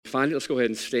find it, let's go ahead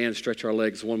and stand, stretch our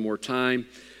legs one more time.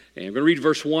 And we're going to read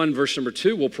verse 1, verse number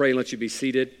 2. We'll pray and let you be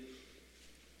seated.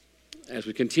 As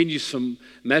we continue some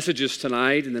messages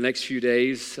tonight in the next few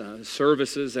days,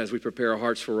 services as we prepare our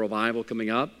hearts for revival coming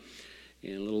up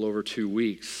in a little over 2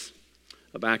 weeks.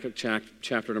 Habakkuk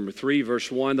chapter number 3, verse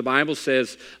 1, the Bible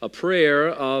says, a prayer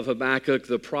of Habakkuk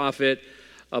the prophet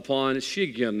upon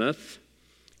Shigionoth.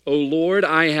 O Lord,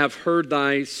 I have heard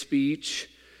thy speech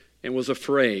and was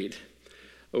afraid.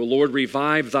 O Lord,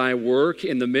 revive thy work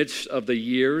in the midst of the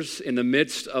years. In the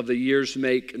midst of the years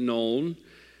make known.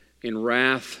 In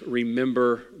wrath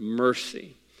remember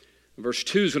mercy. Verse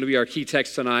 2 is going to be our key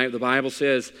text tonight. The Bible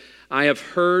says, I have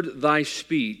heard thy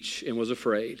speech and was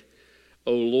afraid.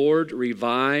 O Lord,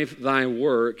 revive thy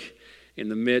work in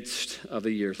the midst of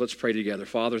the years. Let's pray together.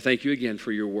 Father, thank you again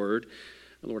for your word.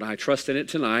 Lord, I trust in it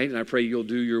tonight, and I pray you'll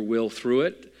do your will through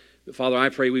it. But Father, I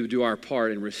pray we would do our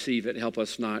part and receive it. Help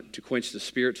us not to quench the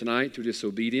Spirit tonight through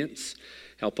disobedience.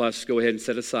 Help us go ahead and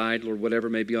set aside, Lord, whatever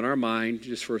may be on our mind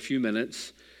just for a few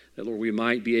minutes, that, Lord, we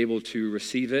might be able to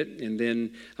receive it and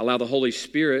then allow the Holy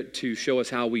Spirit to show us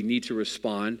how we need to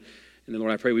respond. And then,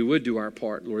 Lord, I pray we would do our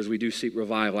part, Lord, as we do seek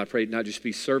revival. I pray it not just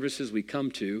be services we come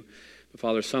to, but,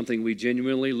 Father, something we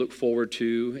genuinely look forward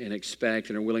to and expect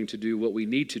and are willing to do what we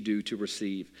need to do to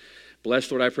receive.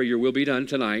 Bless, Lord, I pray your will be done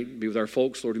tonight. Be with our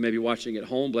folks, Lord, who may be watching at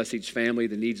home. Bless each family,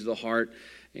 the needs of the heart,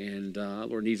 and,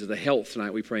 Lord, needs of the health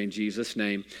tonight. We pray in Jesus'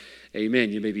 name.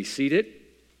 Amen. You may be seated.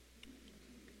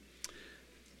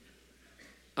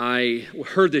 I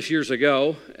heard this years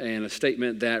ago, and a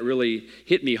statement that really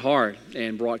hit me hard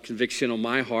and brought conviction on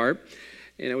my heart.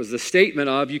 And it was the statement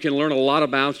of, you can learn a lot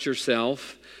about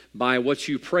yourself by what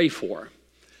you pray for.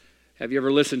 Have you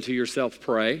ever listened to yourself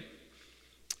pray?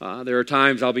 There are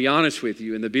times, I'll be honest with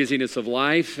you, in the busyness of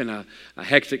life and a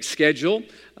hectic schedule,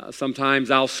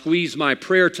 sometimes I'll squeeze my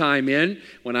prayer time in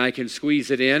when I can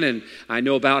squeeze it in, and I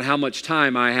know about how much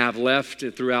time I have left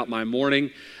throughout my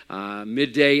morning,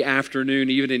 midday,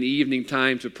 afternoon, even in evening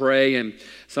time to pray, and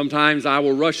sometimes I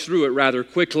will rush through it rather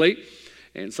quickly,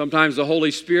 and sometimes the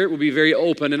Holy Spirit will be very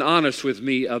open and honest with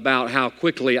me about how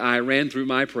quickly I ran through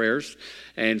my prayers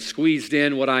and squeezed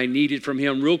in what I needed from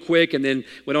him real quick and then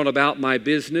went on about my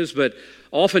business. But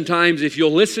oftentimes, if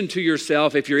you'll listen to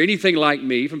yourself, if you're anything like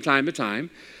me from time to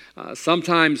time,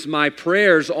 sometimes my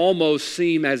prayers almost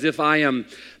seem as if I am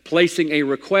placing a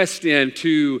request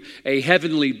into a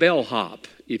heavenly bellhop,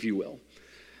 if you will,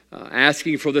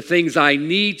 asking for the things I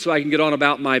need so I can get on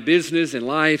about my business and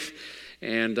life.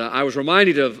 And I was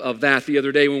reminded of that the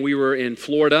other day when we were in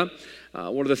Florida.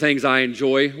 One of the things I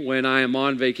enjoy when I am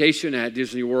on vacation at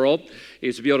Disney World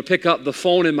is to be able to pick up the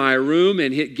phone in my room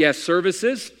and hit guest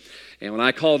services. And when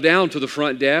I call down to the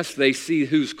front desk, they see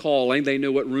who's calling. They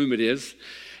know what room it is.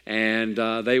 And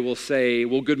they will say,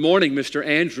 well, good morning, Mr.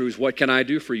 Andrews. What can I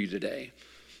do for you today?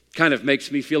 Kind of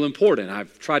makes me feel important.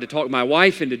 I've tried to talk my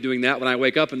wife into doing that when I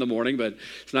wake up in the morning, but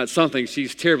it's not something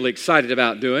she's terribly excited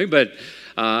about doing. But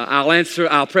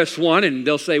I'll press 1, and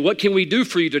they'll say, what can we do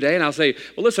for you today? And I'll say,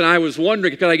 well, listen, I was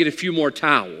wondering, could I get a few more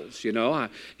towels? You know, I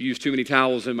used too many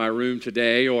towels in my room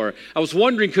today. Or I was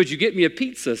wondering, could you get me a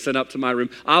pizza sent up to my room?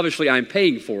 Obviously, I'm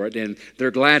paying for it, and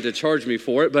they're glad to charge me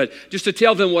for it. But just to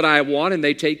tell them what I want, and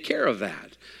they take care of that.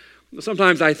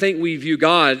 Sometimes I think we view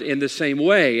God in the same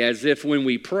way, as if when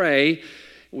we pray,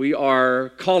 we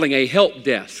are calling a help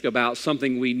desk about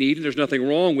something we need. And there's nothing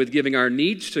wrong with giving our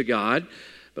needs to God.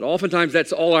 But oftentimes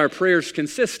that's all our prayers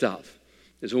consist of,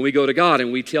 is when we go to God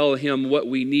and we tell him what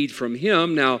we need from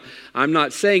him. Now, I'm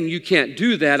not saying you can't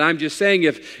do that. I'm just saying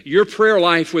if your prayer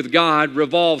life with God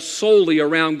revolves solely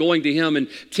around going to him and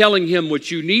telling him what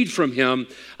you need from him,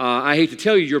 I hate to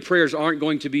tell you, your prayers aren't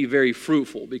going to be very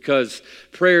fruitful, because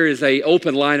prayer is an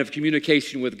open line of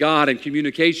communication with God, and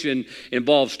communication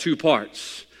involves two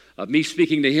parts. Of me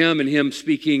speaking to him and him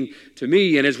speaking to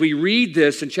me. And as we read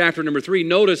this in chapter number 3,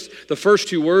 notice the first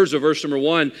two words of verse number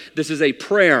 1. This is a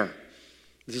prayer.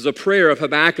 This is a prayer of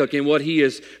Habakkuk, and what he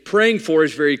is praying for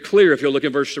is very clear. If you look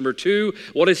at verse number 2,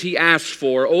 what does he ask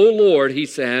for? O Lord, he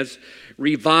says,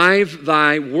 revive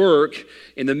thy work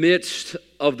in the midst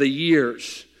of the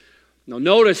years. Now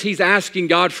notice he's asking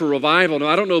God for revival. Now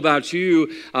I don't know about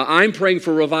you, I'm praying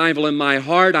for revival in my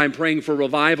heart. I'm praying for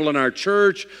revival in our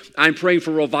church. I'm praying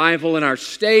for revival in our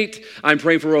state. I'm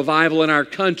praying for revival in our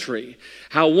country.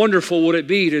 How wonderful would it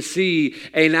be to see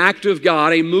an act of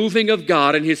God, a moving of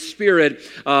God and his Spirit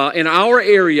in our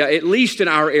area, at least in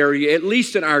our area, at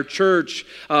least in our church,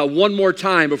 one more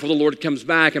time before the Lord comes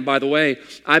back. And by the way,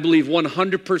 I believe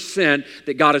 100%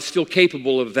 that God is still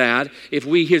capable of that if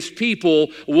we, his people,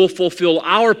 will fulfill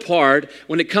our part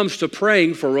when it comes to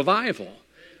praying for revival.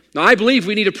 Now, I believe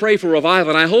we need to pray for revival,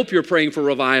 and I hope you're praying for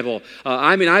revival.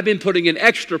 I've been putting in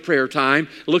extra prayer time,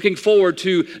 looking forward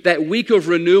to that week of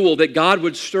renewal, that God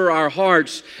would stir our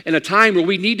hearts in a time where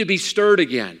we need to be stirred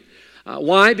again.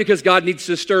 Why? Because God needs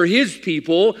to stir His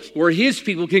people, where His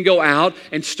people can go out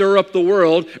and stir up the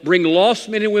world, bring lost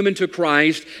men and women to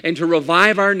Christ, and to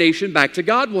revive our nation back to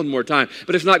God one more time.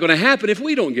 But it's not going to happen if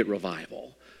we don't get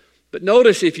revival. But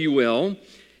notice, if you will,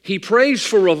 he prays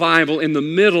for revival in the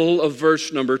middle of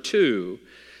verse number 2.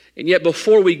 And yet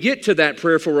before we get to that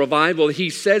prayer for revival,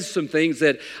 he says some things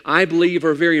that I believe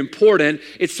are very important.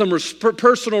 It's some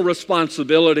personal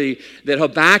responsibility that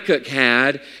Habakkuk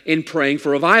had in praying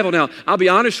for revival. Now, I'll be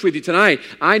honest with you tonight.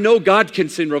 I know God can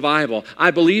send revival.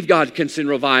 I believe God can send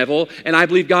revival. And I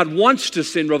believe God wants to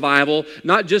send revival,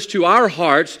 not just to our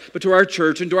hearts, but to our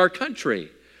church and to our country.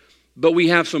 But we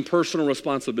have some personal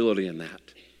responsibility in that.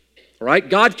 All right,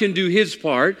 God can do His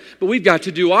part, but we've got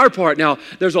to do our part. Now,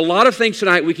 there's a lot of things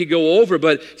tonight we could go over,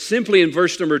 but simply in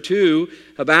verse number 2,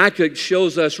 Habakkuk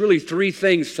shows us really 3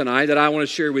 things tonight that I want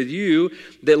to share with you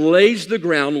that lays the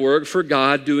groundwork for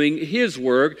God doing His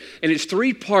work, and it's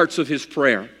 3 parts of his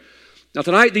prayer. Now,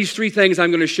 tonight, these 3 things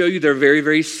I'm going to show you, they're very,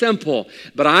 very simple.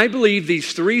 But I believe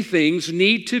these 3 things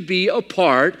need to be a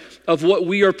part of what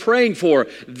we are praying for.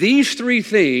 These 3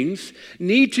 things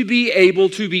need to be able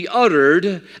to be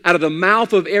uttered out of the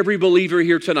mouth of every believer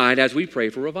here tonight as we pray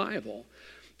for revival.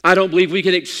 I don't believe we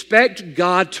can expect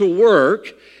God to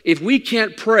work if we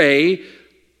can't pray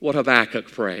what Habakkuk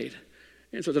prayed.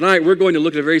 And so tonight, we're going to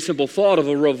look at a very simple thought of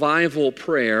a revival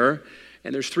prayer.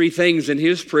 And there's 3 things in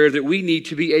his prayer that we need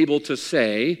to be able to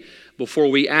say before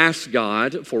we ask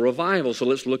God for revival. So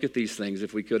let's look at these things,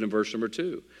 if we could, in verse number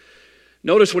 2.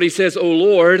 Notice what he says, O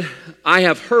Lord, I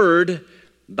have heard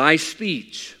thy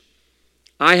speech.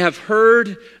 I have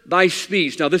heard thy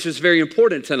speech. Now, this is very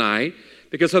important tonight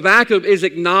because Habakkuk is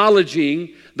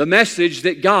acknowledging the message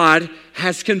that God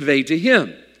has conveyed to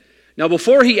him. Now,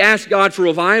 before he asks God for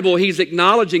revival, he's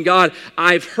acknowledging, God,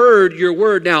 I've heard your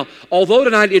word. Now, although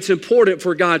tonight it's important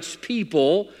for God's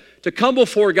people to come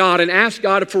before God and ask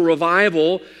God for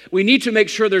revival, we need to make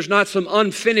sure there's not some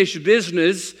unfinished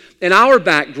business in our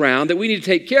background that we need to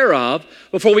take care of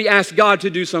before we ask God to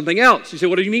do something else. You say,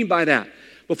 what do you mean by that?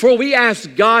 Before we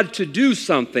ask God to do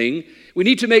something, we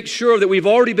need to make sure that we've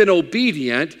already been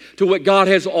obedient to what God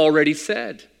has already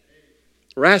said.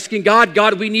 We're asking God,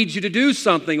 we need you to do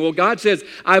something. Well, God says,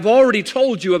 I've already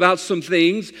told you about some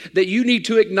things that you need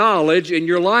to acknowledge in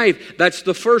your life. That's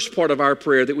the first part of our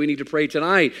prayer that we need to pray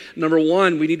tonight. Number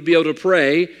 1, we need to be able to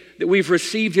pray that we've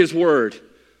received His word.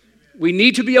 We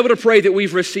need to be able to pray that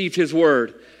we've received His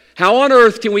word. How on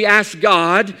earth can we ask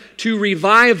God to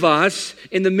revive us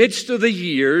in the midst of the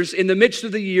years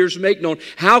make known?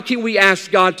 How can we ask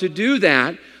God to do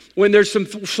that when there's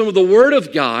some of the Word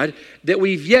of God that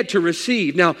we've yet to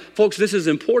receive? Now, folks, this is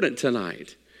important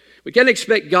tonight. We can't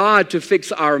expect God to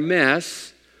fix our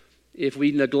mess if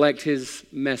we neglect His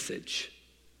message.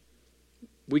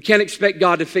 We can't expect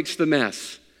God to fix the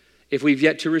mess if we've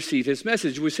yet to receive His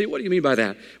message. We say, what do you mean by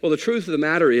that? Well, the truth of the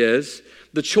matter is,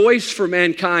 the choice for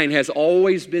mankind has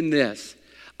always been this: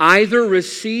 either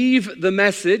receive the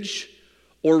message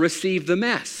or receive the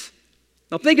mess.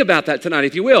 Now think about that tonight,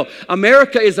 if you will.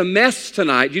 America is a mess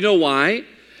tonight. Do you know why?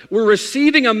 We're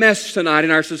receiving a mess tonight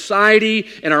in our society,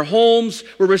 in our homes.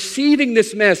 We're receiving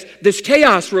this mess, this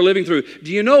chaos we're living through.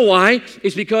 Do you know why?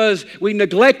 It's because we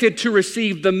neglected to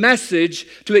receive the message,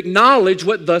 to acknowledge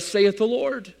what thus saith the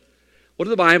Lord. What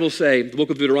does the Bible say? The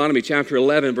book of Deuteronomy, chapter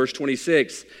 11, verse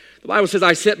 26. The Bible says,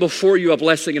 I set before you a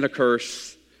blessing and a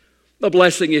curse. A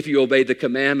blessing if you obey the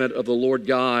commandment of the Lord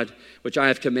God, which I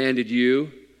have commanded you,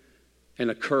 and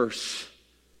a curse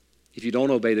if you don't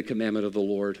obey the commandment of the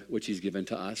Lord, which He's given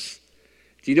to us.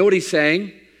 Do you know what He's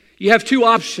saying? You have 2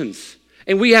 options,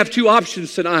 and we have 2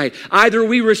 options tonight. Either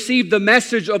we receive the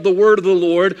message of the word of the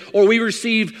Lord, or we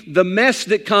receive the mess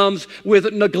that comes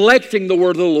with neglecting the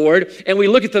word of the Lord, and we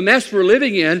look at the mess we're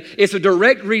living in. It's a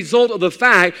direct result of the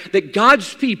fact that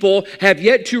God's people have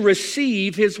yet to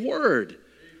receive His word.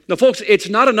 Now, folks, it's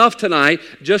not enough tonight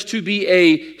just to be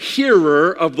a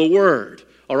hearer of the word.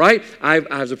 All right? I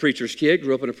was a preacher's kid,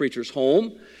 grew up in a preacher's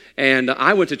home, and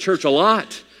I went to church a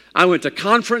lot. I went to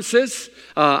conferences.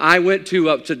 I went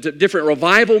to different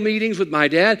revival meetings with my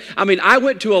dad. I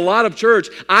went to a lot of church.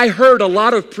 I heard a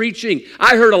lot of preaching.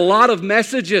 I heard a lot of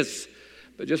messages.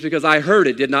 But just because I heard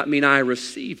it did not mean I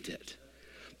received it.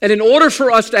 And in order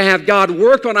for us to have God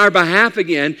work on our behalf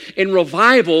again in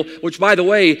revival, which, by the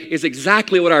way, is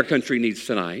exactly what our country needs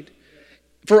tonight,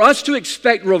 For us to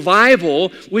expect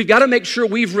revival, we've got to make sure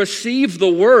we've received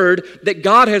the word that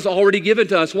God has already given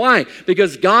to us. Why?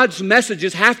 Because God's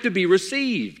messages have to be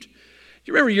received.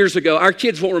 You remember years ago, our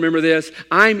kids won't remember this.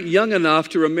 I'm young enough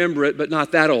to remember it, but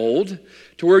not that old,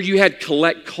 to where you had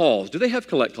collect calls. Do they have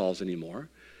collect calls anymore?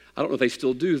 I don't know if they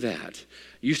still do that.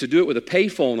 You used to do it with a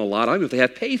payphone a lot. I don't know if they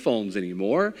have payphones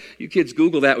anymore. You kids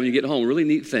Google that when you get home. Really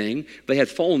neat thing. They had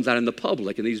phones out in the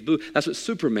public, and that's what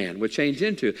Superman would change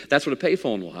into. That's what a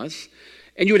payphone was.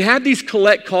 And you would have these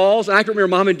collect calls. I can remember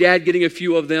Mom and Dad getting a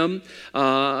few of them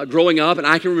growing up, and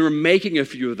I can remember making a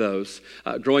few of those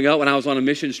growing up when I was on a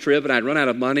missions trip and I'd run out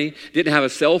of money, didn't have a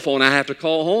cell phone, I'd have to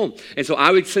call home. And so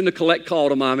I would send a collect call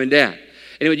to Mom and Dad.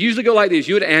 And it would usually go like this.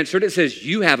 You would answer it. It says,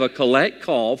 you have a collect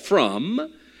call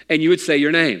from, and you would say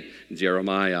your name,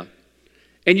 Jeremiah.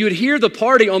 And you would hear the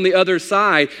party on the other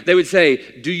side. They would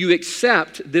say, do you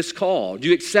accept this call? Do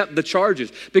you accept the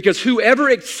charges? Because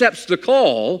whoever accepts the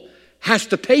call has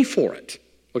to pay for it,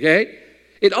 okay?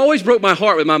 It always broke my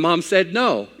heart when my mom said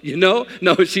no. No,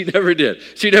 she never did.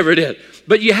 She never did.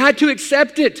 But you had to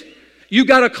accept it. You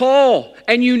got a call,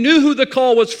 and you knew who the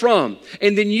call was from.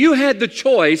 And then you had the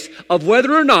choice of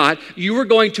whether or not you were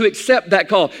going to accept that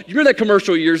call. You remember that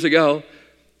commercial years ago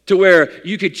to where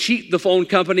you could cheat the phone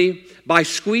company by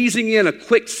squeezing in a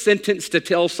quick sentence to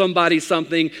tell somebody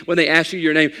something when they ask you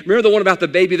your name? Remember the one about the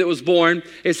baby that was born?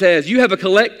 It says, you have a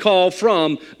collect call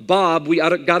from Bob. We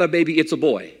got a baby. It's a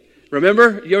boy.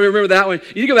 Remember? You remember that one?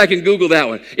 You can go back and Google that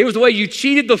one. It was the way you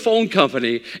cheated the phone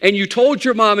company and you told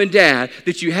your mom and dad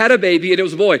that you had a baby and it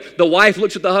was a boy. The wife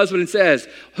looks at the husband and says,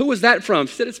 who was that from?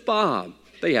 She said, it's Bob.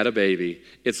 They had a baby.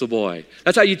 It's a boy.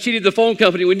 That's how you cheated the phone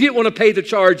company when you didn't want to pay the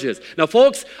charges. Now,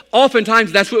 folks,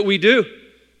 oftentimes that's what we do.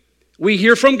 We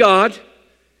hear from God.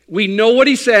 We know what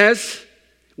he says.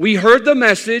 We heard the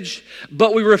message,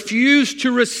 but we refuse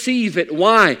to receive it.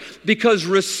 Why? Because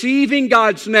receiving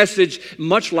God's message,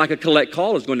 much like a collect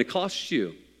call, is going to cost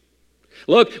you.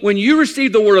 Look, when you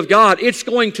receive the word of God, it's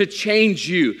going to change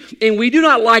you. And we do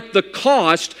not like the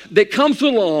cost that comes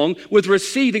along with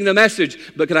receiving the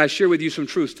message. But could I share with you some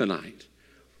truth tonight?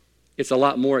 It's a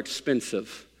lot more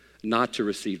expensive not to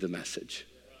receive the message.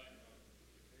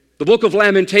 The book of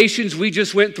Lamentations we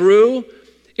just went through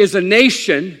is a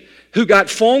nation who got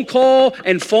phone call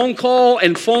and phone call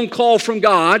and phone call from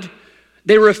God.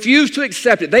 They refused to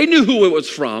accept it. They knew who it was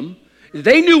from.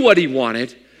 They knew what he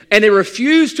wanted. And they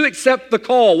refused to accept the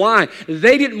call. Why?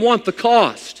 They didn't want the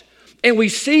cost. And we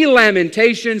see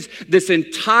Lamentations, this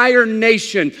entire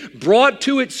nation brought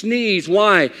to its knees.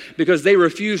 Why? Because they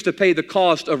refused to pay the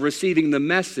cost of receiving the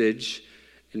message,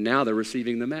 and now they're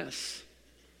receiving the mess.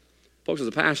 Folks, as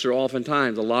a pastor,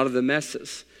 oftentimes a lot of the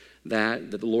messes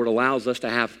that the Lord allows us to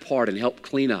have part and help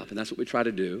clean up, and that's what we try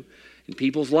to do in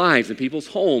people's lives, in people's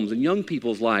homes, in young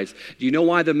people's lives. Do you know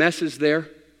why the mess is there?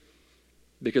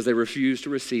 Because they refuse to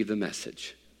receive the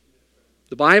message.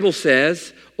 The Bible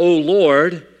says, O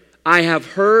Lord, I have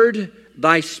heard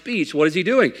thy speech. What is he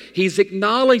doing? He's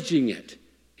acknowledging it.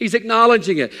 He's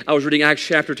acknowledging it. I was reading Acts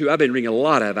chapter 2. I've been reading a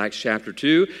lot of Acts chapter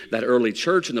 2, that early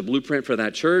church and the blueprint for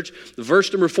that church.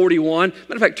 Verse number 41.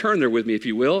 Matter of fact, turn there with me if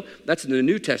you will. That's in the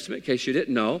New Testament, in case you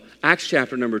didn't know. Acts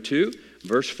chapter number 2,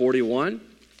 verse 41.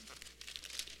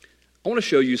 I want to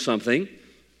show you something,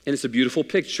 and it's a beautiful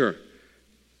picture.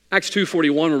 Acts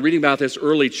 2:41, we're reading about this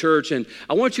early church, and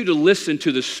I want you to listen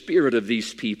to the spirit of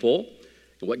these people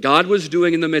and what God was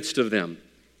doing in the midst of them.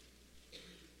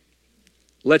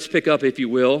 Let's pick up, if you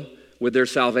will, with their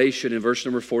salvation in verse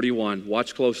number 41.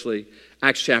 Watch closely.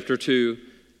 Acts chapter 2.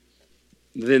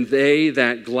 Then they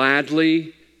that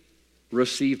gladly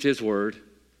received his word,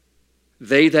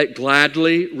 they that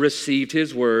gladly received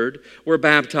his word were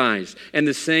baptized. And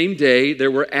the same day there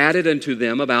were added unto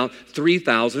them about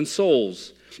 3,000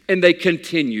 souls. And they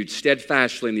continued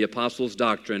steadfastly in the apostles'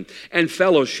 doctrine and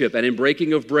fellowship and in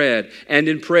breaking of bread and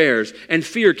in prayers. And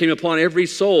fear came upon every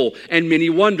soul, and many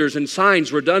wonders and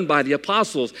signs were done by the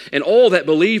apostles. And all that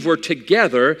believed were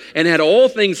together and had all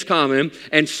things common,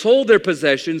 and sold their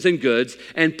possessions and goods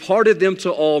and parted them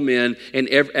to all men, and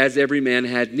as every man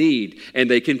had need. And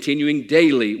they continuing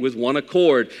daily with one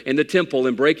accord in the temple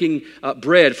and breaking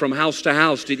bread from house to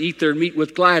house did eat their meat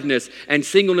with gladness and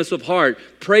singleness of heart,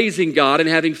 praising God and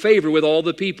having favor with all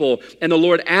the people. And the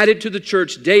Lord added to the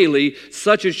church daily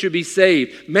such as should be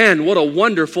saved. Man, what a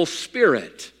wonderful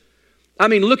spirit. I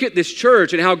mean, look at this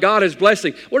church and how God is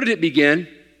blessing. Where did it begin?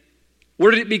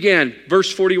 Where did it begin?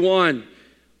 Verse 41.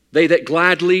 They that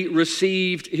gladly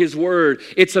received his word.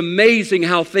 It's amazing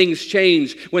how things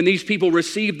change when these people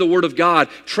received the word of God,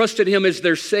 trusted him as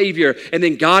their Savior, and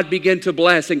then God began to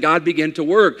bless and God began to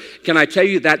work. Can I tell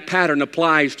you that pattern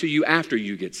applies to you after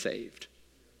you get saved?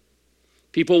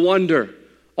 People wonder,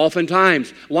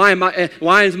 oftentimes, why am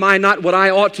I not what I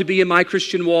ought to be in my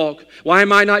Christian walk? Why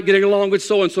am I not getting along with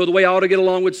so-and-so the way I ought to get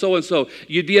along with so-and-so?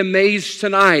 You'd be amazed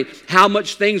tonight how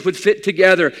much things would fit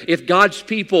together if God's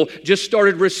people just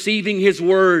started receiving His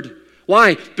Word.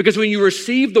 Why? Because when you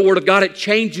receive the Word of God, it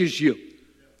changes you.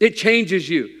 It changes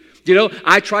you. You know,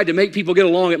 I tried to make people get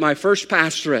along at my first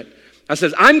pastorate. I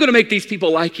said, I'm going to make these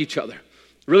people like each other.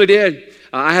 Really did.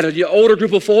 I had an older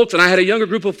group of folks and I had a younger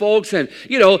group of folks, and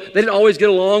they didn't always get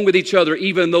along with each other,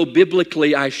 even though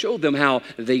biblically I showed them how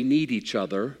they need each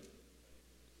other.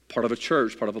 Part of a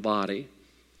church, part of a body.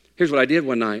 Here's what I did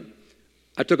one night.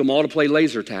 I took them all to play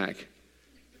laser tag.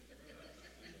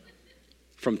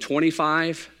 From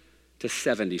 25 to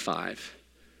 75.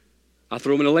 I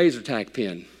threw them in a laser tag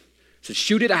pin. I said,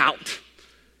 shoot it out.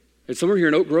 And somewhere here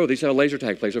in Oak Grove, they used to have a laser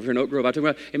tag place over here in Oak Grove. I took them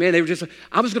out, and man, they were just,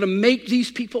 I was going to make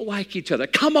these people like each other.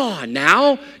 Come on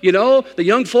now. The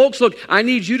young folks, look, I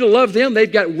need you to love them.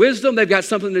 They've got wisdom. They've got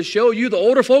something to show you. The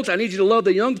older folks, I need you to love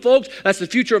the young folks. That's the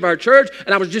future of our church.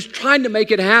 And I was just trying to make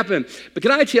it happen. But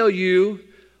can I tell you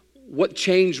what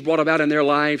change brought about in their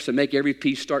lives to make every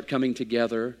piece start coming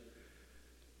together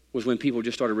was when people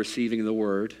just started receiving the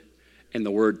Word, and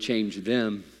the Word changed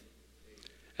them.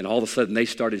 And all of a sudden, they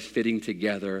started fitting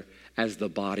together as the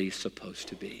body's supposed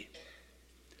to be.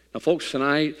 Now, folks,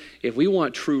 tonight, if we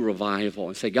want true revival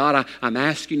and say, God, I'm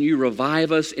asking you,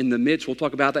 revive us in the midst, we'll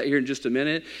talk about that here in just a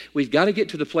minute, we've got to get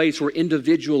to the place where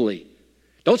individually,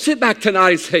 don't sit back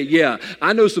tonight and say, yeah,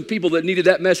 I know some people that needed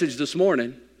that message this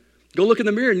morning. Go look in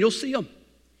the mirror and you'll see them.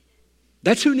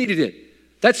 That's who needed it.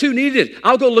 That's who needed it.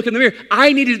 I'll go look in the mirror.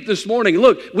 I needed it this morning.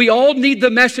 Look, we all need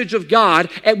the message of God,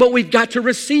 but we've got to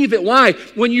receive it. Why?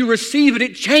 When you receive it,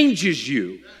 it changes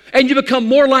you. And you become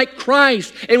more like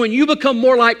Christ. And when you become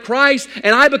more like Christ,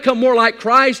 and I become more like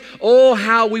Christ, oh,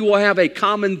 how we will have a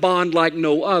common bond like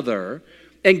no other.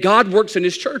 And God works in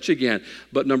His church again.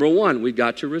 But number one, we've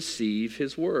got to receive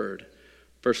His Word.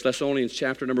 1 Thessalonians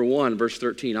chapter number 1, verse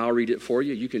 13. I'll read it for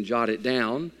you. You can jot it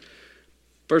down.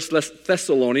 1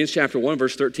 Thessalonians chapter 1,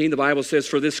 verse 13, the Bible says,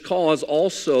 for this cause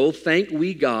also thank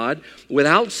we God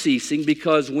without ceasing,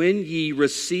 because when ye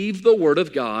received the word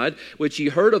of God, which ye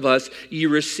heard of us, ye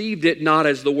received it not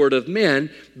as the word of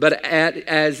men, but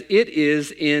as it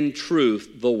is in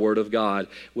truth the word of God,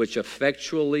 which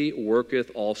effectually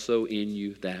worketh also in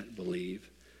you that believe.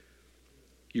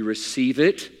 You receive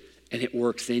it, and it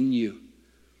works in you.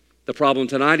 The problem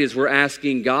tonight is we're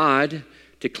asking God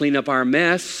to clean up our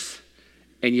mess,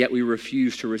 and yet we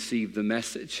refuse to receive the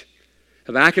message.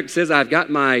 Habakkuk says, I've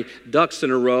got my ducks in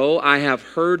a row. I have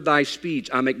heard thy speech.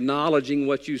 I'm acknowledging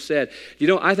what you said.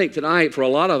 I think tonight, for a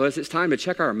lot of us, it's time to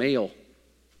check our mail.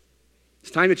 It's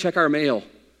time to check our mail.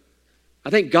 I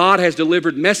think God has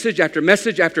delivered message after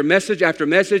message after message after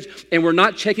message, and we're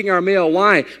not checking our mail.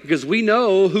 Why? Because we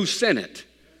know who sent it.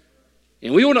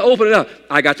 And we want to open it up.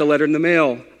 I got the letter in the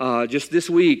mail just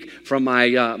this week from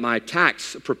my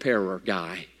tax preparer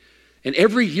guy. And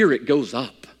every year it goes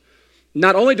up.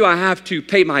 Not only do I have to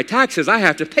pay my taxes, I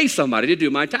have to pay somebody to do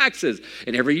my taxes.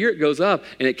 And every year it goes up.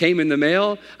 And it came in the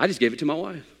mail. I just gave it to my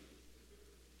wife.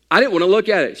 I didn't want to look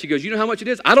at it. She goes, you know how much it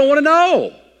is? I don't want to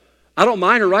know. I don't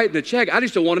mind her writing the check. I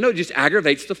just don't want to know. It just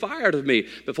aggravates the fire out of me.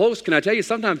 But folks, can I tell you,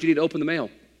 sometimes you need to open the mail.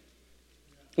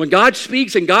 When God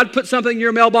speaks and God puts something in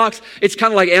your mailbox, it's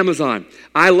kind of like Amazon.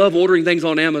 I love ordering things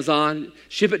on Amazon,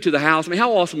 ship it to the house. I mean,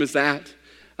 how awesome is that?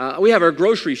 We have our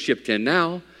groceries shipped in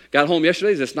now. Got home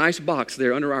yesterday, there's this nice box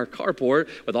there under our carport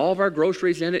with all of our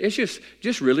groceries in it. It's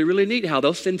just really, really neat how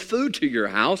they'll send food to your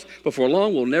house. Before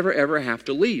long, we'll never, ever have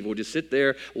to leave. We'll just sit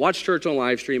there, watch church on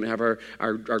live stream, and have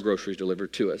our groceries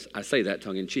delivered to us. I say that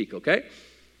tongue in cheek, okay?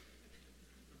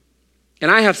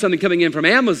 And I have something coming in from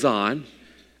Amazon,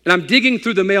 and I'm digging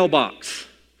through the mailbox.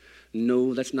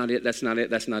 No, that's not it, that's not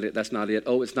it, that's not it, that's not it.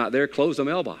 Oh, it's not there, close the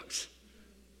mailbox.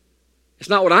 It's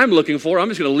not what I'm looking for. I'm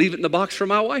just going to leave it in the box for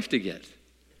my wife to get.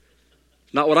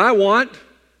 Not what I want.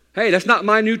 Hey, that's not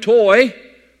my new toy.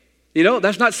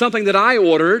 That's not something that I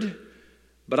ordered.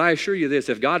 But I assure you this,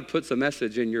 if God puts a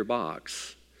message in your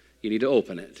box, you need to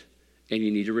open it and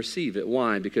you need to receive it.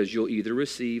 Why? Because you'll either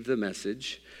receive the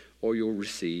message or you'll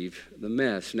receive the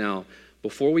mess. Now,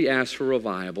 before we ask for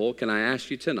revival, can I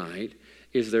ask you tonight,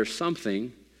 is there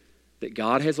something that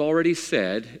God has already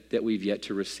said that we've yet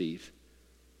to receive?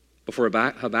 Before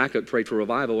Habakkuk prayed for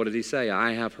revival, what did he say?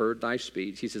 I have heard thy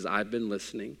speech. He says, I've been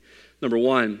listening. Number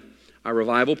one, our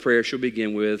revival prayer shall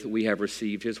begin with, we have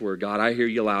received his word. God, I hear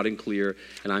you loud and clear,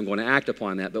 and I'm going to act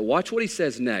upon that. But watch what he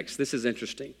says next. This is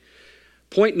interesting.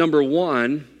 Point number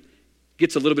one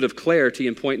gets a little bit of clarity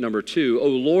in point number two. Oh,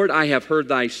 Lord, I have heard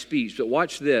thy speech. But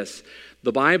watch this.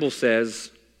 The Bible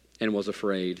says, and was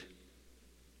afraid.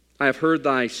 I have heard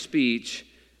thy speech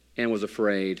and was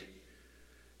afraid.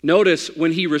 Notice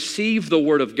when he received the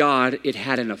word of God, it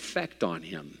had an effect on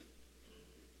him.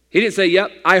 He didn't say,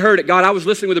 yep, I heard it. God, I was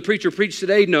listening with the preacher preach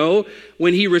today. No,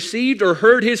 when he received or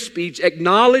heard his speech,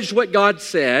 acknowledged what God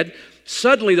said,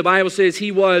 suddenly the Bible says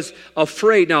he was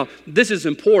afraid. Now, this is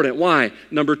important. Why?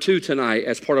 Number 2 tonight,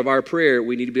 as part of our prayer,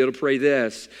 we need to be able to pray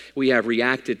this. We have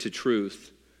reacted to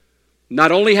truth.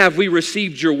 Not only have we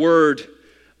received your word,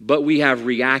 but we have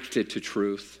reacted to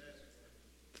truth.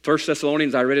 1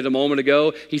 Thessalonians, I read it a moment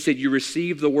ago. He said, you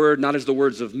received the word not as the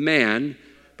words of man,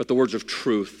 but the words of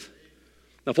truth.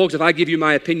 Now, folks, if I give you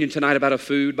my opinion tonight about a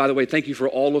food, by the way, thank you for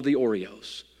all of the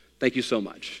Oreos. Thank you so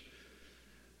much.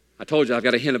 I told you I've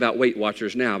got a hint about Weight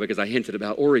Watchers now because I hinted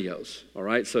about Oreos, all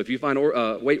right? So if you find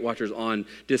Weight Watchers on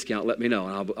discount, let me know,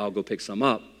 and I'll go pick some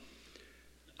up.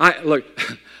 Look,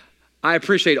 I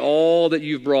appreciate all that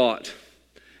you've brought.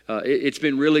 It's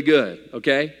been really good,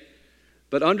 okay?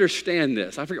 But understand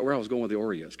this. I forget where I was going with the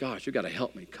Oreos. Gosh, you got to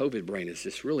help me. COVID brain is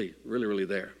just really, really, really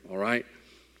there, all right?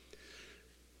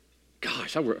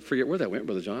 Gosh, I forget where that went,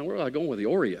 Brother John. Where was I going with the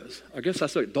Oreos? I guess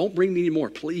that's it. Don't bring me any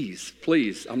more, please.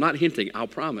 Please. I'm not hinting. I'll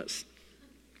promise.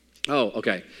 Oh,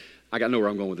 okay. I got to know where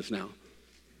I'm going with this now.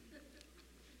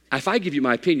 If I give you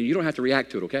my opinion, you don't have to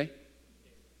react to it, okay?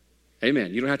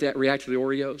 Amen. You don't have to react to the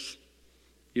Oreos.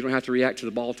 You don't have to react to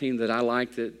the ball team that I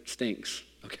like that stinks,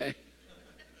 okay?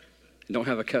 And don't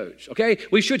have a coach, okay?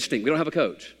 We should stink. We don't have a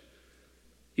coach.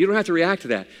 You don't have to react to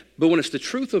that. But when it's the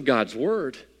truth of God's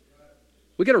word,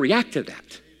 we got to react to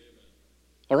that.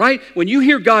 All right? When you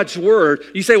hear God's word,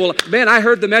 you say, well, man, I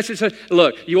heard the message.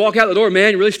 Look, you walk out the door,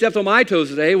 man, you really stepped on my toes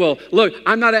today. Well, look,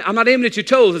 I'm not aiming at your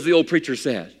toes, as the old preacher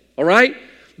said. All right?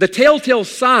 The telltale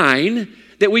sign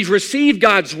that we've received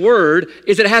God's word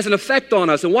is that it has an effect on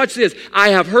us. And watch this. I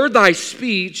have heard thy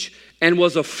speech and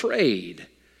was afraid.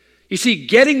 You see,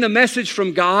 getting the message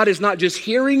from God is not just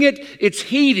hearing it, it's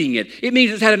heeding it. It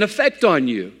means it's had an effect on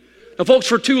you. Now, folks,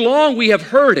 for too long we have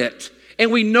heard it.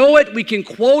 And we know it, we can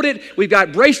quote it. We've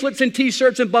got bracelets and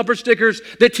t-shirts and bumper stickers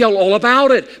that tell all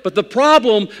about it. But the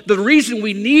problem, the reason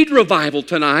we need revival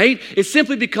tonight is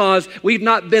simply because we've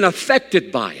not been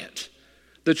affected by it.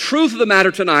 The truth of the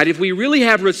matter tonight, if we really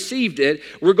have received it,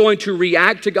 we're going to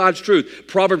react to God's truth.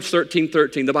 Proverbs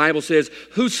 13:13, the Bible says,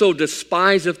 whoso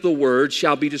despiseth the word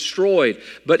shall be destroyed,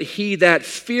 but he that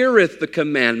feareth the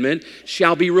commandment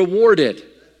shall be rewarded.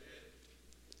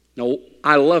 Now,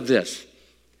 I love this.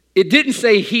 It didn't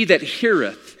say he that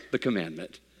heareth the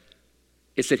commandment.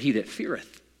 It said he that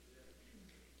feareth.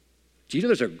 Do you know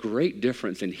there's a great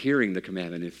difference in hearing the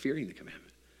commandment and fearing the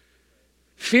commandment?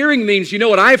 Fearing means, you know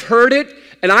what, I've heard it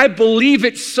and I believe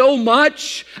it so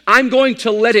much, I'm going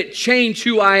to let it change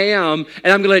who I am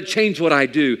and I'm going to let it change what I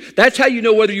do. That's how you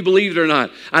know whether you believe it or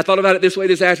not. I thought about it this way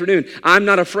this afternoon. I'm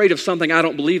not afraid of something I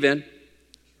don't believe in.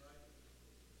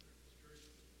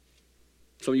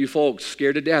 Some of you folks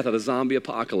scared to death of the zombie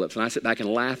apocalypse, and I sit back and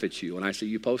laugh at you when I see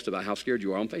you post about how scared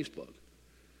you are on Facebook.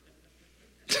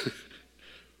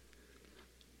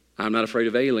 I'm not afraid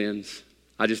of aliens.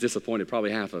 I just disappointed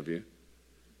probably half of you.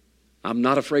 I'm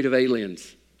not afraid of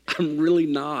aliens. I'm really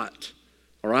not,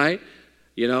 all right?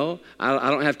 You know, I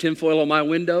don't have tinfoil on my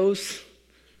windows.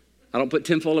 I don't put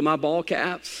tinfoil in my ball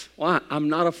caps. Why? I'm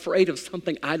not afraid of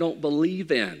something I don't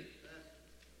believe in.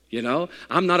 You know,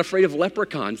 I'm not afraid of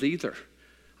leprechauns either.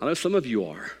 I know some of you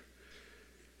are.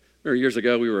 Remember years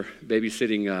ago, we were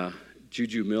babysitting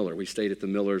Juju Miller. We stayed at the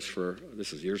Millers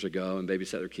this was years ago, and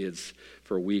babysat their kids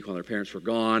for a week while their parents were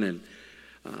gone.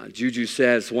 And Juju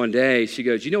says one day, she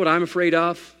goes, you know what I'm afraid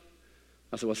of?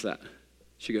 I said, what's that?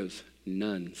 She goes,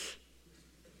 nuns.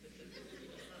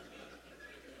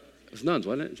 It was nuns,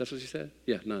 wasn't it? Is that what she said?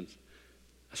 Yeah, nuns.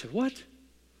 I said, what?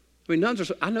 I mean,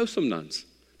 I know some nuns.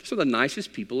 They're some of the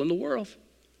nicest people in the world.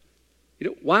 You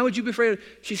know, why would you be afraid of?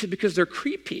 She said, because they're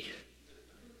creepy.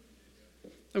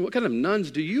 I mean, what kind of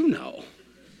nuns do you know?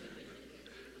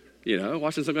 You know,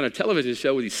 watching some kind of television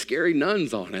show with these scary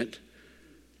nuns on it.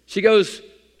 She goes,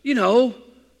 you know,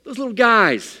 those little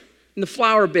guys in the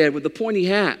flower bed with the pointy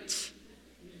hats.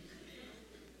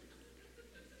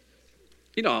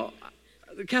 You know,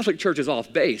 the Catholic Church is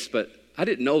off base, but I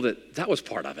didn't know that was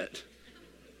part of it.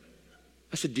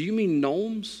 I said, do you mean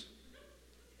gnomes?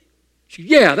 She,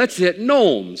 yeah, that's it,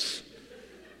 gnomes.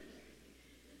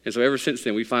 And so ever since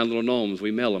then, we find little gnomes,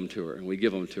 we mail them to her, and we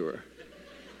give them to her.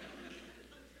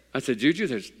 I said, Juju,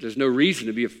 there's no reason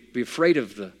to be afraid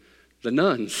of the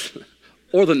nuns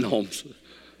or the gnomes.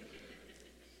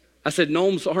 I said,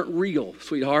 gnomes aren't real,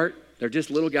 sweetheart. They're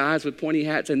just little guys with pointy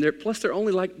hats, and they're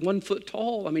only like 1 foot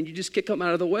tall. I mean, you just kick them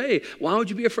out of the way. Why would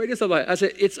you be afraid of somebody? I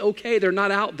said, it's okay. They're not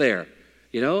out there.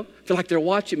 You know, I feel like they're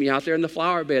watching me out there in the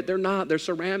flower bed. They're not. They're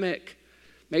ceramic,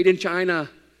 made in China.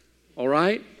 All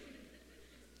right?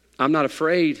 I'm not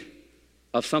afraid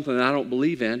of something that I don't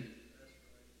believe in.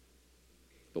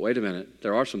 But wait a minute.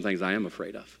 There are some things I am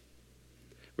afraid of.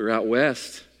 We were out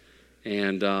west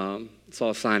and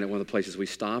saw a sign at one of the places we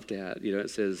stopped at. You know, it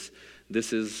says,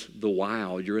 "This is the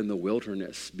wild. You're in the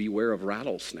wilderness. Beware of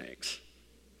rattlesnakes."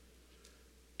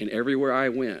 And everywhere I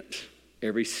went,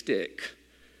 every stick,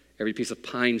 every piece of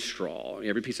pine straw,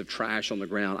 every piece of trash on the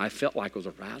ground, I felt like it was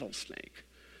a rattlesnake.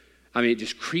 I mean, it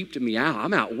just creeped me out.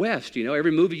 I'm out west, you know.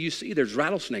 Every movie you see, there's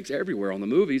rattlesnakes everywhere on the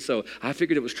movie, so I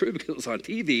figured it was true because it was on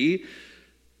TV.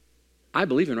 I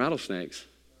believe in rattlesnakes.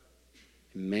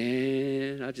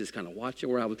 Man, I just kind of watched it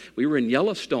where I was. We were in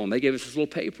Yellowstone. They gave us this little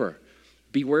paper,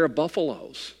 "Beware of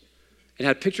buffaloes." It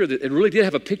had a picture it really did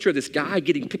have a picture of this guy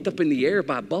getting picked up in the air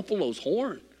by a buffalo's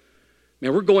horn.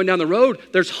 Man, we're going down the road.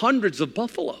 There's hundreds of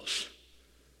buffaloes.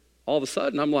 All of a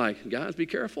sudden, I'm like, guys, be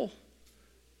careful.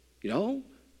 You know,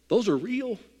 those are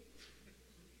real.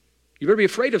 You better be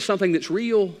afraid of something that's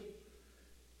real.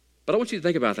 But I want you to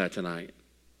think about that tonight.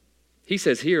 He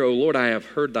says here, "O Lord, I have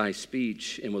heard thy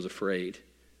speech and was afraid."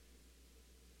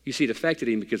 You see, it affected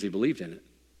him because he believed in it.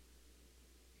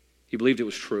 He believed it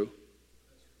was true.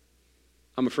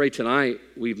 I'm afraid tonight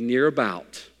we've near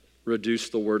about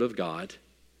reduced the Word of God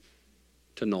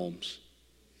to gnomes.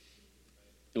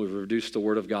 And we've reduced the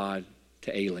Word of God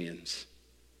to aliens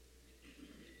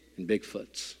and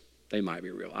Bigfoots. They might be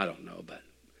real. I don't know. But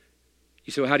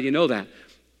you say, well, how do you know that?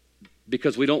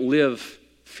 Because we don't live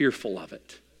fearful of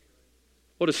it.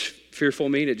 What does fearful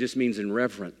mean? It just means in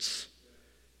reverence.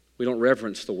 We don't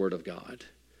reverence the Word of God.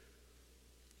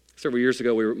 Several years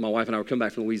ago, my wife and I were coming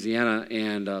back from Louisiana,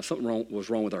 and something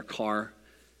was wrong with our car.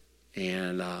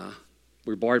 And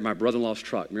we borrowed my brother-in-law's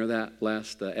truck. Remember that,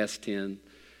 Les? The S10.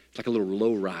 It's like a little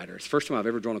low rider. It's the first time I've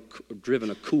ever driven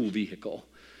a cool vehicle.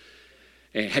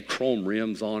 And it had chrome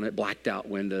rims on it, blacked out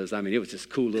windows. I mean, it was just a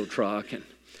cool little truck. And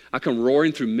I come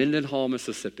roaring through Mendenhall,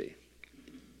 Mississippi.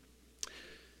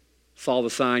 Saw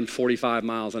the sign, 45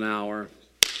 miles an hour.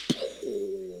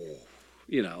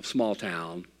 You know, small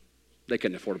town. They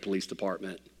couldn't afford a police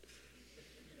department.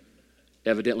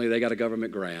 Evidently, they got a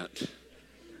government grant.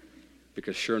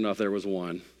 Because sure enough, there was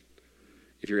one.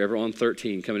 If you're ever on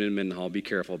 13 coming in Mendenhall, be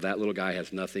careful. That little guy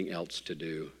has nothing else to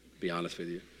do, to be honest with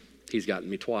you. He's gotten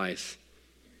me twice.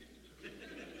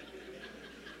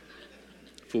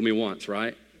 Fool me once,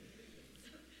 right?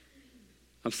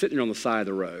 I'm sitting on the side of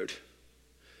the road.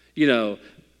 You know,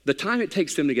 the time it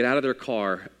takes them to get out of their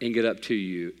car and get up to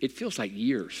you, it feels like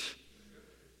years.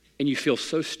 And you feel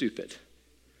so stupid.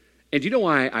 And do you know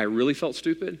why I really felt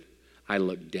stupid? I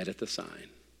looked dead at the sign.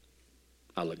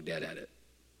 I looked dead at it.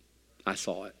 I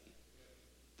saw it.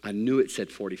 I knew it said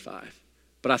 45.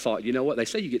 But I thought, you know what? They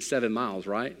say you get 7 miles,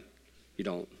 right? You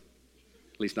don't.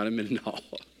 At least not in Mendenhall.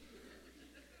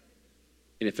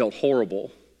 And it felt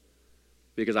horrible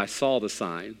because I saw the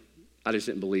sign. I just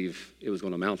didn't believe it was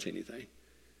going to amount to anything.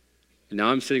 And now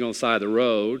I'm sitting on the side of the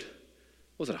road.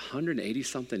 Was it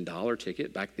 $180-something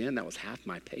ticket back then? That was half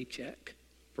my paycheck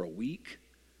for a week.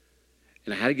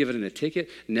 And I had to give it in a ticket.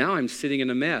 Now I'm sitting in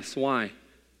a mess. Why?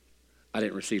 I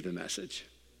didn't receive the message.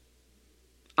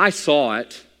 I saw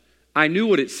it. I knew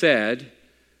what it said,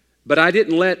 but I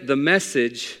didn't let the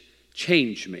message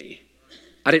change me.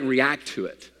 I didn't react to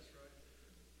it.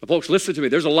 But folks, listen to me.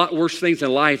 There's a lot worse things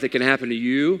in life that can happen to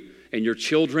you and your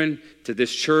children, to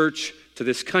this church, to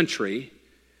this country,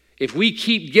 if we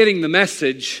keep getting the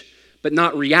message but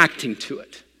not reacting to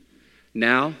it.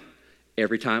 Now,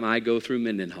 every time I go through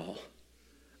Mendenhall,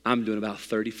 I'm doing about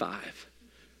 35.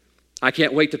 I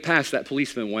can't wait to pass that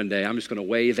policeman one day. I'm just going to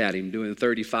wave at him doing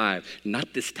 35.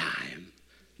 Not this time.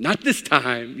 Not this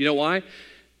time. You know why?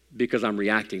 Because I'm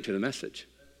reacting to the message.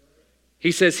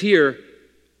 He says here,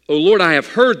 "O Lord, I have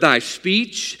heard thy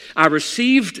speech. I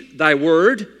received thy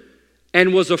word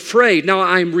and was afraid." Now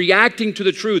I'm reacting to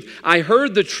the truth. I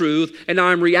heard the truth and now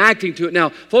I'm reacting to it. Now,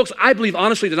 folks, I believe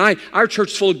honestly tonight our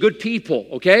church is full of good people,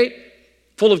 okay?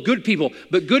 Full of good people.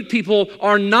 But good people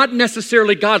are not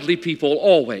necessarily godly people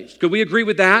always. Could we agree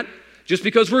with that? Just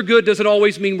because we're good doesn't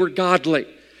always mean we're godly.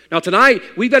 Now tonight,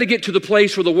 we've got to get to the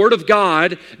place where the Word of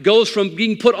God goes from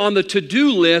being put on the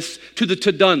to-do list to the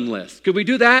to-done list. Could we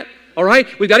do that? All right?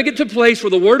 We've got to get to a place where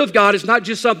the Word of God is not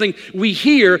just something we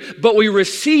hear, but we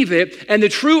receive it. And the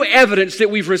true evidence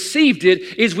that we've received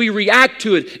it is we react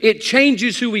to it. It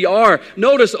changes who we are.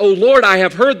 Notice, "O Lord, I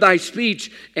have heard thy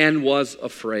speech and was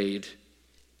afraid."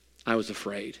 I was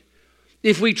afraid.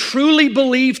 if we truly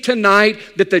believe tonight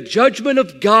that the judgment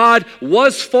of God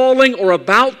was falling or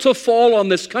about to fall on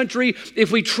this country,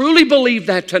 if we truly believe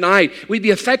that tonight, we'd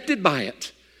be affected by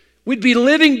it. We'd be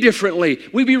living differently.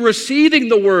 We'd be receiving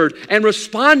the word and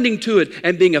responding to it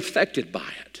and being affected by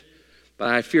it. But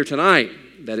I fear tonight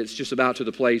that it's just about to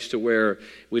the place to where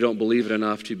we don't believe it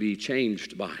enough to be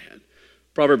changed by it.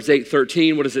 Proverbs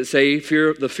 8:13, what does it say?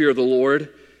 The fear of the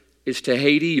Lord is to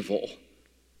hate evil.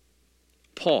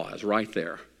 Pause right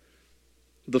there.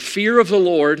 The fear of the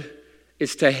Lord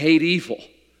is to hate evil.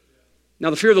 Now,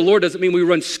 the fear of the Lord doesn't mean we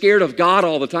run scared of God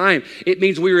all the time. It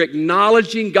means we are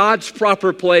acknowledging God's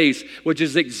proper place, which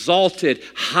is exalted,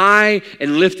 high,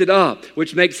 and lifted up,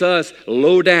 which makes us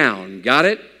low down. Got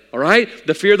it? All right?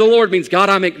 The fear of the Lord means, God,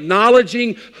 I'm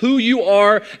acknowledging who you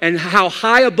are and how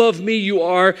high above me you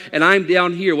are, and I'm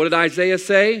down here. What did Isaiah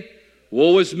say?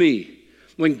 Woe is me.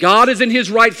 When God is in his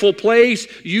rightful place,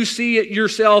 you see it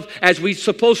yourself as we're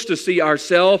supposed to see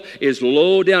ourselves, is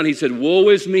low down. He said, woe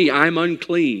is me, I'm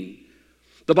unclean.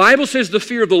 The Bible says the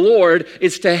fear of the Lord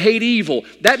is to hate evil.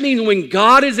 That means when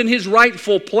God is in his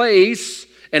rightful place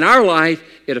in our life,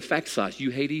 it affects us.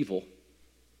 You hate evil.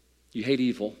 You hate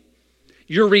evil.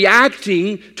 You're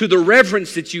reacting to the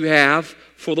reverence that you have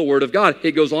for the Word of God.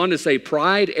 It goes on to say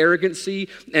pride, arrogancy,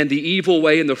 and the evil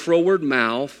way in the froward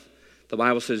mouth. The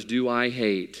Bible says, do I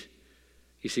hate?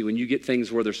 You see, when you get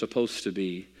things where they're supposed to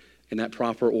be, in that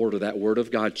proper order, that Word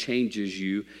of God changes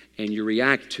you and you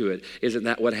react to it. Isn't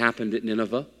that what happened at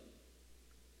Nineveh?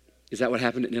 Is that what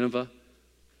happened at Nineveh?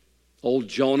 Old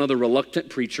Jonah, the reluctant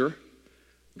preacher,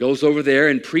 goes over there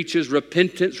and preaches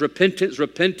repentance, repentance,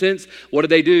 repentance. What did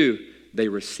they do? They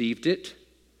received it.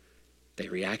 They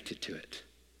reacted to it.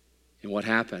 And what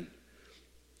happened?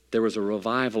 There was a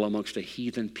revival amongst a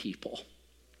heathen people.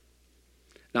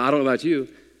 Now, I don't know about you.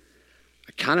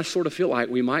 I kind of sort of feel like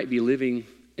we might be living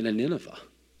in a Nineveh.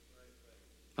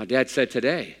 My dad said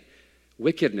today,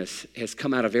 wickedness has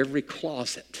come out of every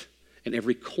closet and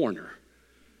every corner.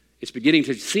 It's beginning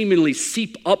to seemingly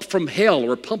seep up from hell.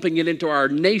 We're pumping it into our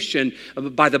nation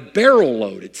by the barrel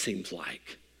load, it seems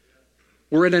like.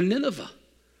 We're in a Nineveh.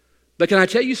 But can I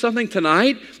tell you something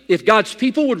tonight? If God's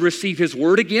people would receive his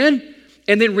word again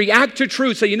and then react to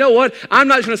truth, say, you know what? I'm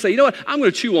not going to say, you know what? I'm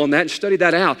going to chew on that and study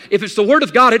that out. If it's the word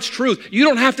of God, it's truth. You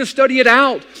don't have to study it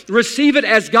out. Receive it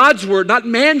as God's word, not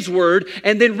man's word,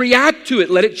 and then react to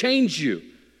it. Let it change you.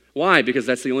 Why? Because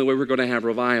that's the only way we're going to have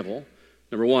revival.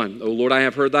 Number one, oh Lord, I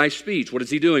have heard thy speech. What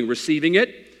is he doing? Receiving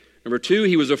it. Number two,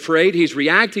 he was afraid. He's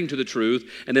reacting to the truth.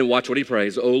 And then watch what he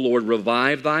prays. Oh Lord,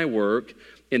 revive thy work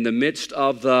in the midst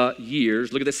of the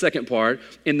years. Look at the second part.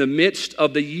 In the midst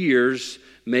of the years,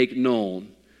 make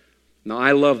known. Now,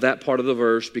 I love that part of the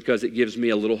verse because it gives me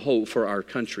a little hope for our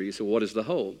country. So what is the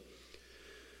hope?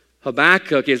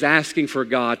 Habakkuk is asking for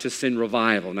God to send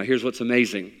revival. Now, here's what's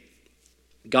amazing.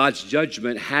 God's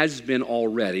judgment has been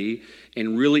already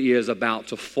and really is about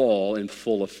to fall in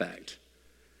full effect.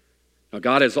 Now,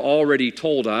 God has already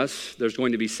told us there's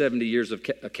going to be 70 years of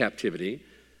captivity.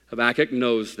 Habakkuk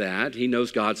knows that. He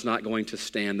knows God's not going to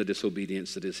stand the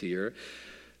disobedience that is here.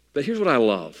 But here's what I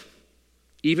love.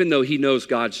 Even though he knows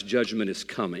God's judgment is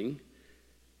coming,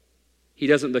 he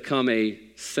doesn't become a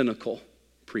cynical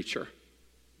preacher.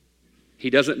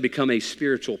 He doesn't become a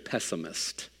spiritual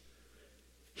pessimist.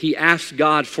 He asks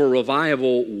God for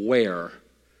revival where?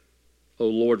 O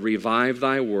Lord, revive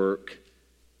thy work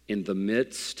in the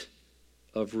midst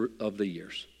of the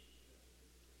years.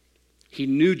 He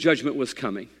knew judgment was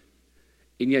coming,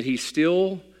 and yet he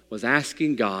still was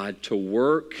asking God to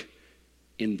work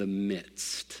in the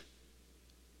midst.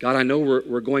 God, I know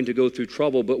we're going to go through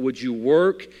trouble, but would you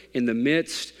work in the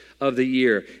midst of the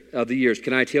years?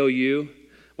 Can I tell you,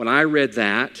 when I read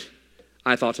that,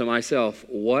 I thought to myself,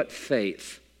 what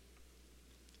faith?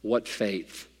 What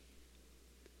faith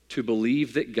to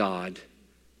believe that God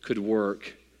could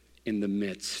work in the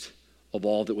midst of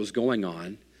all that was going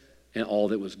on and all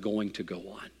that was going to go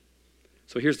on.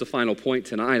 So here's the final point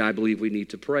tonight. I believe we need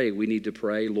to pray. We need to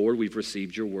pray, Lord, we've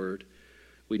received your word.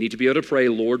 We need to be able to pray,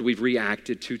 Lord, we've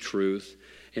reacted to truth.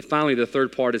 And finally, the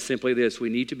third part is simply this. We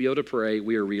need to be able to pray.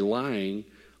 We are relying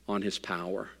on his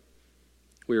power.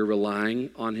 We are relying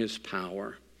on his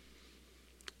power.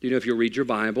 You know, if you read your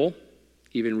Bible,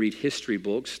 even read history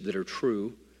books that are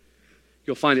true,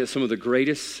 you'll find that some of the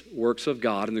greatest works of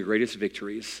God and the greatest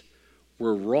victories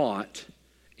were wrought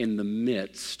in the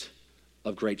midst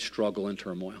of great struggle and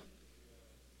turmoil.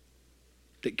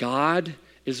 That God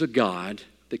is a God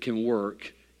that can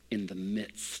work in the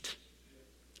midst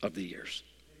of the years.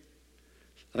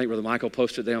 I think Brother Michael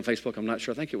posted today on Facebook, I'm not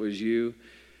sure, I think it was you.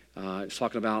 It's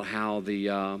talking about how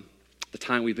the the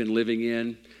time we've been living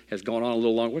in has gone on a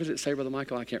little long. What does it say, Brother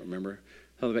Michael? I can't remember.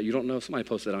 Something about you don't know. Somebody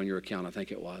posted that on your account, I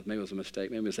think it was. Maybe it was a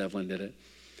mistake. Maybe Miss Evelyn did it.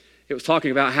 It was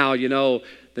talking about how, the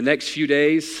next few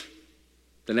days,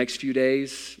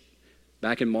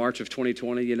 back in March of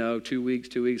 2020, 2 weeks,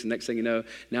 the next thing you know,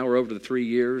 now we're over to the 3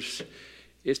 years.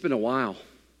 It's been a while.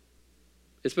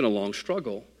 It's been a long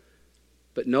struggle.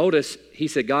 But notice, he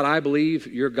said, God, I believe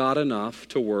you're God enough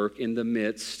to work in the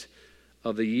midst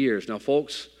of the years. Now,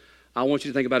 folks, I want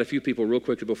you to think about a few people real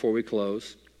quickly before we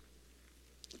close.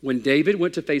 When David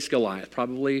went to face Goliath,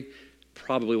 probably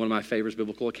one of my favorite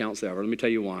biblical accounts ever. Let me tell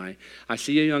you why. I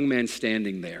see a young man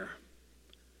standing there,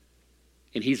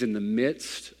 and he's in the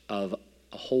midst of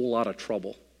a whole lot of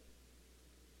trouble,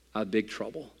 a big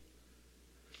trouble.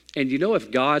 And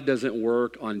if God doesn't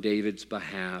work on David's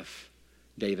behalf,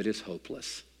 David is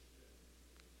hopeless.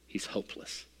 He's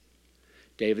hopeless.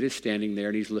 David is standing there,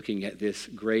 and he's looking at this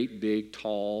great, big,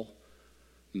 tall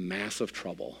mass of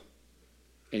trouble.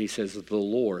 And he says, the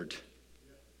Lord.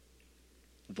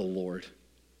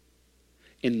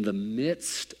 In the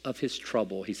midst of his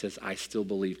trouble, he says, I still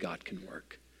believe God can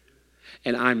work.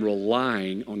 And I'm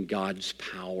relying on God's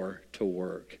power to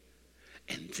work.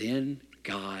 And then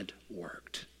God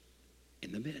worked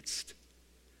in the midst.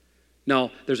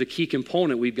 Now, there's a key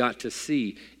component we've got to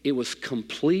see. It was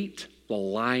complete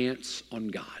reliance on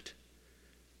God.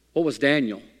 What was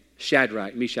Daniel,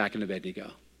 Shadrach, Meshach, and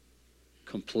Abednego?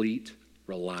 Complete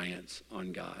reliance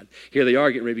on God. Here they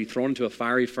are getting ready to be thrown into a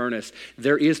fiery furnace.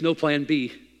 There is no plan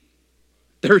B.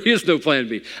 There is no plan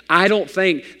B. I don't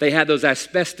think they had those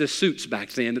asbestos suits back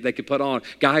then that they could put on.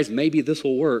 Guys, maybe this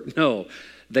will work. No,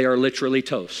 they are literally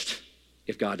toast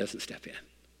if God doesn't step in.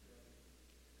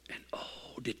 And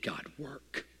did God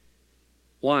work?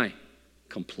 Why?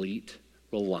 Complete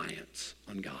reliance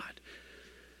on God.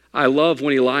 I love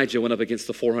when Elijah went up against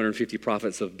the 450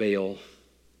 prophets of Baal,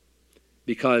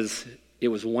 because it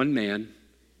was one man,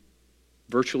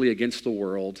 virtually against the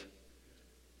world,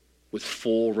 with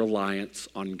full reliance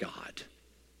on God.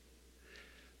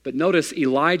 But notice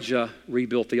Elijah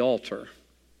rebuilt the altar.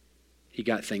 He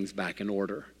got things back in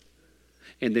order.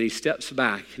 And then he steps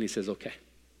back and he says, okay,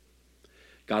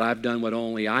 God, I've done what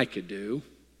only I could do,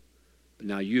 but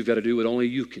now you've got to do what only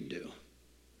you can do.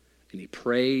 And he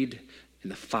prayed,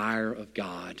 and the fire of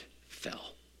God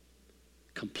fell.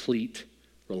 Complete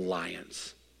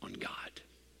reliance on God.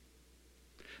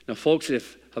 Now, folks,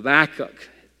 if Habakkuk,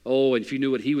 and if you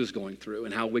knew what he was going through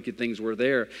and how wicked things were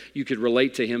there, you could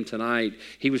relate to him tonight.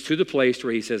 He was to the place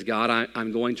where he says, God,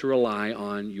 I'm going to rely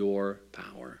on your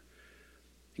power.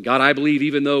 And God, I believe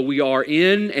even though we are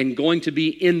in and going to be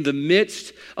in the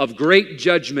midst of great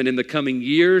judgment in the coming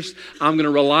years, I'm going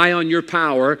to rely on your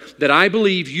power that I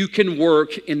believe you can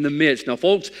work in the midst. Now,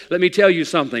 folks, let me tell you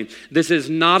something. This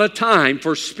is not a time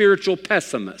for spiritual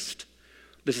pessimists.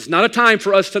 This is not a time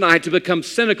for us tonight to become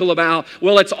cynical about,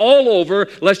 well, it's all over.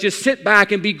 Let's just sit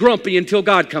back and be grumpy until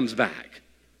God comes back.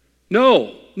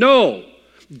 No.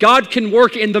 God can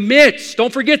work in the midst.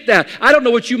 Don't forget that. I don't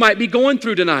know what you might be going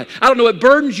through tonight. I don't know what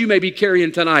burdens you may be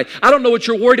carrying tonight. I don't know what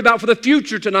you're worried about for the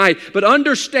future tonight. But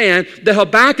understand that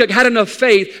Habakkuk had enough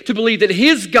faith to believe that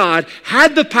his God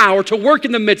had the power to work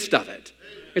in the midst of it.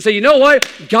 And say, you know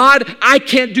what? God, I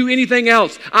can't do anything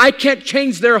else. I can't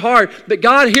change their heart. But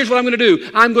God, here's what I'm going to do.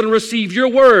 I'm going to receive your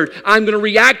word. I'm going to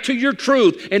react to your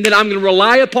truth. And then I'm going to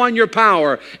rely upon your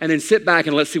power. And then sit back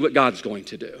and let's see what God's going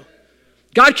to do.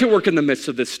 God can work in the midst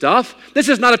of this stuff. This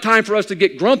is not a time for us to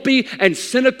get grumpy and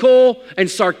cynical and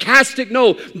sarcastic.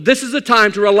 No, this is a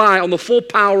time to rely on the full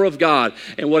power of God.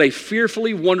 And what a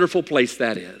fearfully wonderful place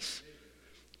that is.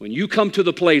 When you come to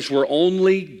the place where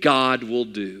only God will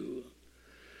do.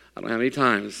 I don't know how many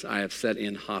times I have sat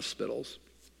in hospitals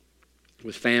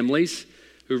with families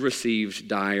who've received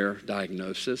dire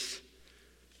diagnosis.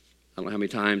 I don't know how many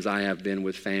times I have been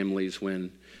with families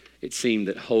when it seemed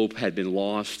that hope had been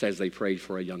lost as they prayed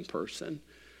for a young person,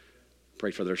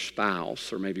 prayed for their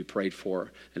spouse, or maybe prayed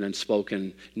for an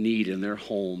unspoken need in their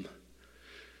home.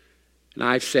 And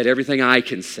I've said everything I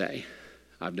can say.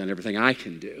 I've done everything I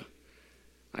can do.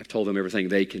 I've told them everything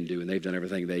they can do, and they've done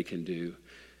everything they can do.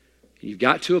 And you've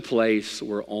got to a place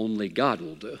where only God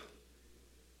will do.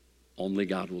 Only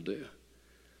God will do.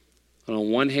 And on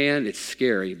one hand, it's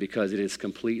scary because it is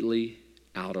completely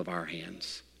out of our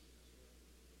hands.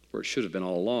 Where it should have been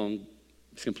all along,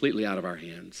 it's completely out of our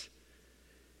hands.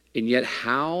 And yet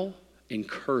how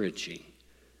encouraging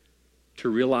to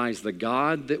realize the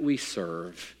God that we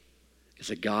serve is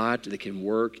a God that can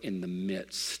work in the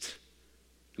midst,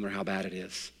 no matter how bad it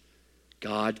is.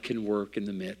 God can work in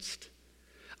the midst.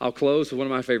 I'll close with one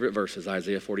of my favorite verses,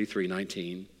 Isaiah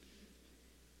 43:19.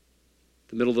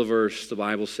 The middle of the verse, the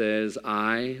Bible says,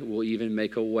 I will even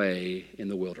make a way in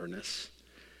the wilderness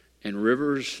and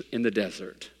rivers in the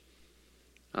desert.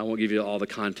 I won't give you all the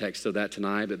context of that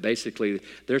tonight, but basically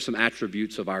there's some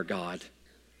attributes of our God.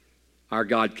 Our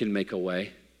God can make a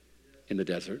way in the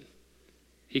desert.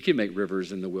 He can make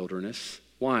rivers in the wilderness.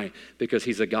 Why? Because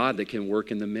he's a God that can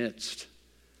work in the midst.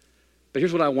 But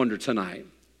here's what I wonder tonight.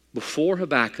 Before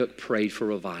Habakkuk prayed for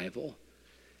revival,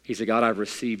 he said, God, I've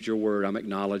received your word. I'm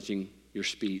acknowledging your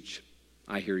speech.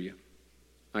 I hear you.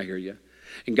 I hear you.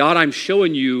 And God, I'm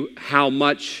showing you how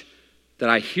much that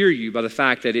I hear you by the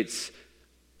fact that it's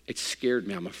scared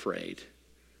me. I'm afraid.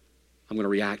 I'm going to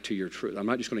react to your truth. I'm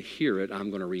not just going to hear it. I'm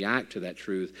going to react to that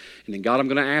truth. And then, God, I'm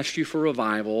going to ask you for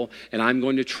revival, and I'm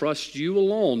going to trust you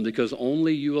alone because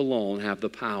only you alone have the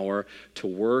power to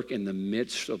work in the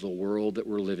midst of the world that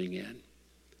we're living in.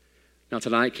 Now,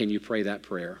 tonight, can you pray that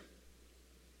prayer?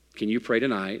 Can you pray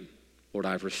tonight, Lord,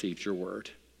 I've received your word?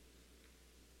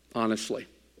 Honestly.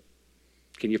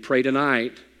 Can you pray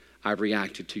tonight, I've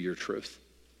reacted to your truth?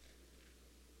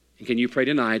 And can you pray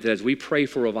tonight that as we pray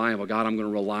for revival, God, I'm going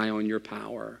to rely on your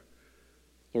power.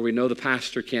 Lord, we know the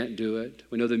pastor can't do it.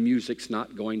 We know the music's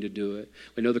not going to do it.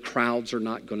 We know the crowds are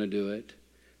not going to do it.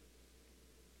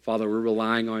 Father, we're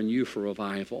relying on you for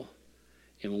revival.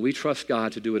 And when we trust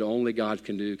God to do what only God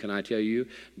can do, can I tell you,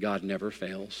 God never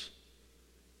fails.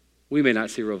 We may not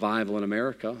see revival in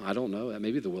America. I don't know. That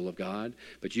may be the will of God.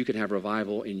 But you can have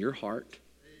revival in your heart.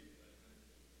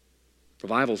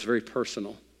 Revival is very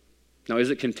personal. Now,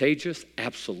 is it contagious?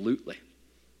 Absolutely.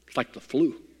 It's like the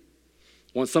flu.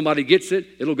 Once somebody gets it,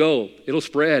 it'll go. It'll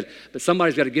spread. But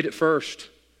somebody's got to get it first.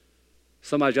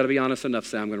 Somebody's got to be honest enough to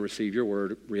say, I'm going to receive your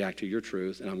word, react to your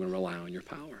truth, and I'm going to rely on your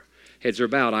power. Heads are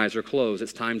bowed, eyes are closed.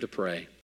 It's time to pray.